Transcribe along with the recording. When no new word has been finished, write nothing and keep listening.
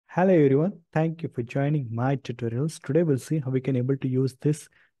Hello everyone, thank you for joining my tutorials. Today we'll see how we can able to use this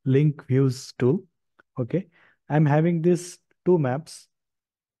link views tool. Okay, I'm having this two maps,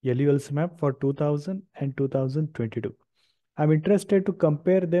 LULs map for 2000 and 2022. I'm interested to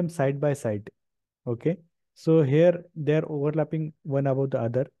compare them side by side. Okay, so here they're overlapping one above the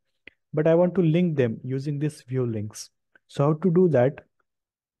other, but I want to link them using this view links. So how to do that?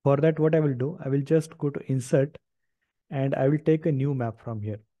 For that, what I will do, I will just go to insert and I will take a new map from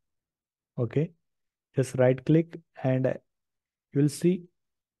here. Okay, just right click and you will see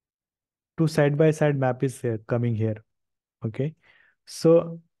two side by side map is here coming here. Okay,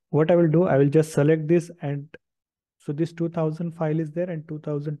 so what I will do, I will just select this, and so this 2000 file is there and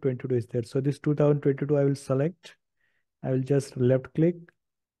 2022 is there. So this 2022 I will select, I will just left click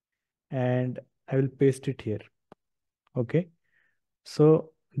and I will paste it here. Okay,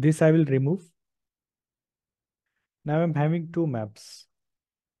 so this I will remove. Now I'm having two maps.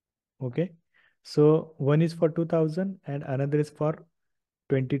 Okay, so one is for 2000 and another is for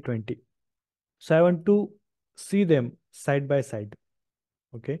 2020. So I want to see them side by side.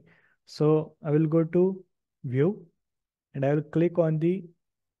 Okay, so I will go to view and I will click on the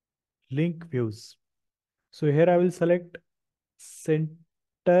link views. So here I will select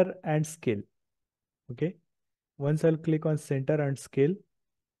center and scale. Okay, once I'll click on center and scale,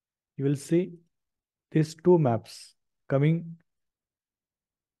 you will see these two maps coming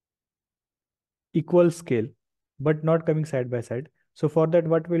equal scale, but not coming side by side. So for that,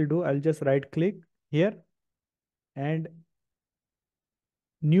 what we'll do, I'll just right click here and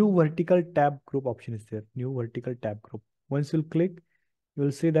new vertical tab group option is there. New vertical tab group. Once you'll click, you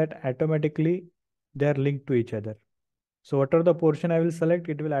will see that automatically they are linked to each other. So whatever the portion I will select,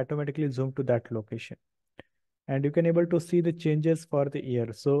 it will automatically zoom to that location. And you can able to see the changes for the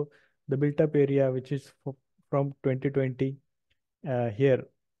year. So the built up area, which is from 2020, here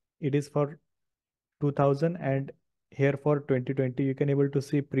it is for 2000, and here for 2020, you can able to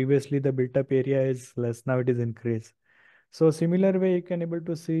see previously the built up area is less, now it is increased. So similar way, you can able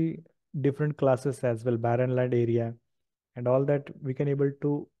to see different classes as well, barren land area and all that we can able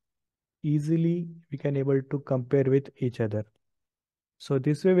to easily, we can able to compare with each other. So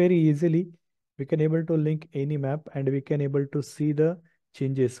this way very easily we can able to link any map and we can able to see the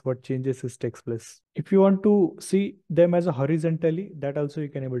changes, what changes is takes place. If you want to see them as a horizontally, that also you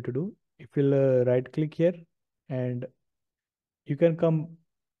can able to do. If you'll right click here and you can come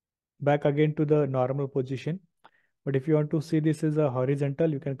back again to the normal position. But if you want to see this is a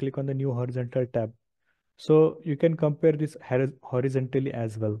horizontal, you can click on the new horizontal tab. So you can compare this horizontally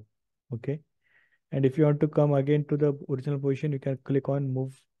as well. Okay. And if you want to come again to the original position, you can click on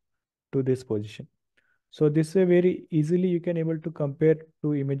move to this position. So this way very easily you can able to compare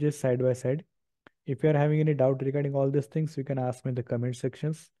two images side by side. If you are having any doubt regarding all these things, you can ask me in the comment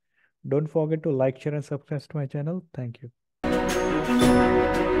sections. Don't forget to like, share and subscribe to my channel. Thank you.